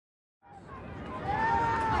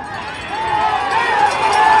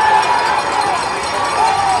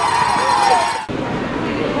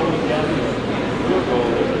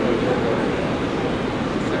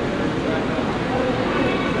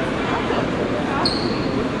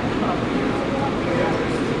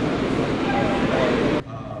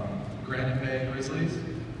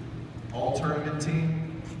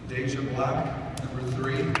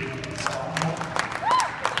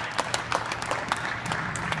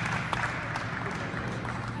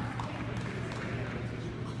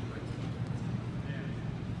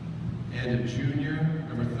and a junior,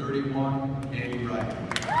 number 31, Amy Wright.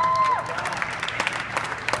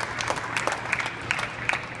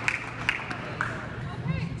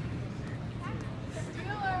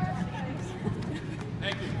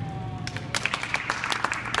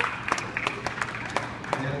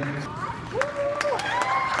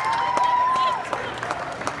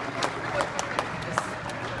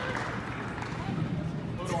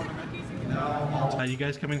 You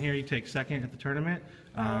guys come in here, you take second at the tournament.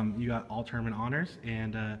 You got all tournament honors,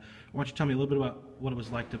 and why don't you tell me a little bit about what it was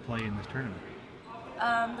like to play in this tournament?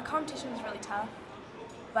 The competition was really tough,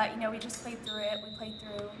 but we just played through it. We played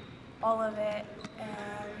through all of it,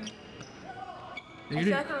 and I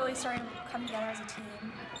feel like we're really starting to come together as a team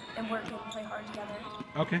and work and play hard together.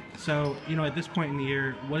 Okay, so at this point in the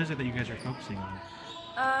year, what is it that you guys are focusing on?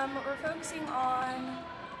 We're focusing on.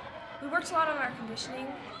 We worked a lot on our conditioning.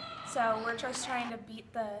 So we're just trying to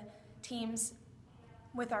beat the teams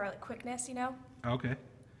with our quickness, Okay,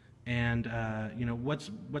 and what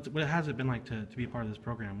has it been like to be a part of this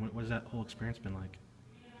program? What has that whole experience been like?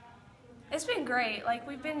 It's been great. Like,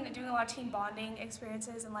 we've been doing a lot of team bonding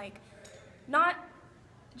experiences, and not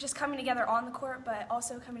just coming together on the court, but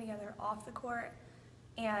also coming together off the court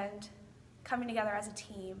and coming together as a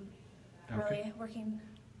team. Okay. Really working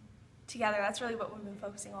together. That's really what we've been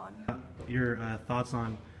focusing on. Your thoughts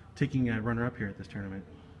on taking a runner-up here at this tournament?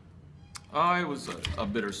 It was a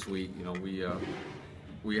bittersweet.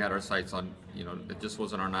 We had our sights on, it just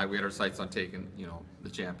wasn't our night. We had our sights on taking, the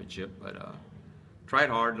championship, but tried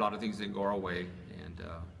hard. A lot of things didn't go our way, and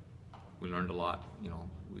we learned a lot.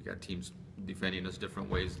 We got teams defending us different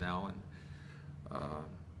ways now, and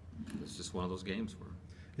it's just one of those games where.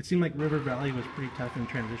 It seemed like River Valley was pretty tough in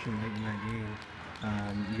transition late in that game.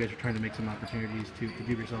 You guys are trying to make some opportunities to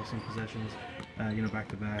give yourself some possessions, back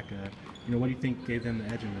to back. What do you think gave them the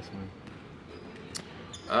edge in this one?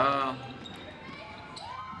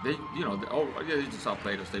 They just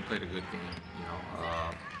outplayed us. They played a good game.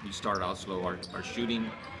 We started out slow. Our shooting,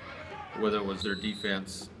 whether it was their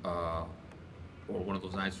defense or one of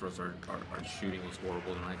those nights for us, our shooting was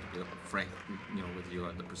horrible tonight. To be frank, with you,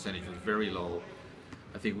 the percentage was very low.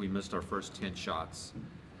 I think we missed our first 10 shots.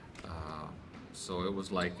 So it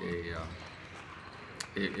was like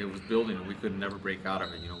it was building, and we could never break out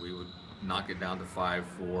of it. We would knock it down to 5,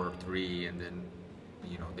 4, 3, and then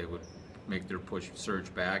they would make their push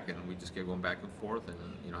surge back, and we just kept going back and forth, and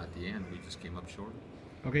at the end we just came up short.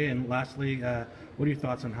 Okay, and lastly, what are your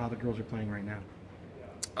thoughts on how the girls are playing right now?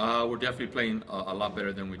 We're definitely playing a lot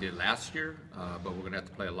better than we did last year, but we're going to have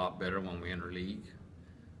to play a lot better when we enter league.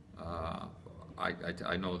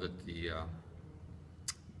 I know that the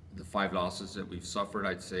 5 losses that we've suffered,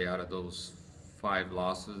 I'd say out of those 5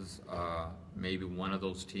 losses, maybe one of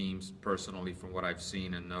those teams, personally, from what I've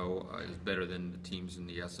seen and know, is better than the teams in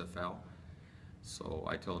the SFL. So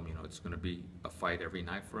I tell them, it's going to be a fight every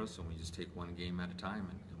night for us, and we just take one game at a time,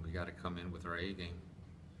 and we got to come in with our A game.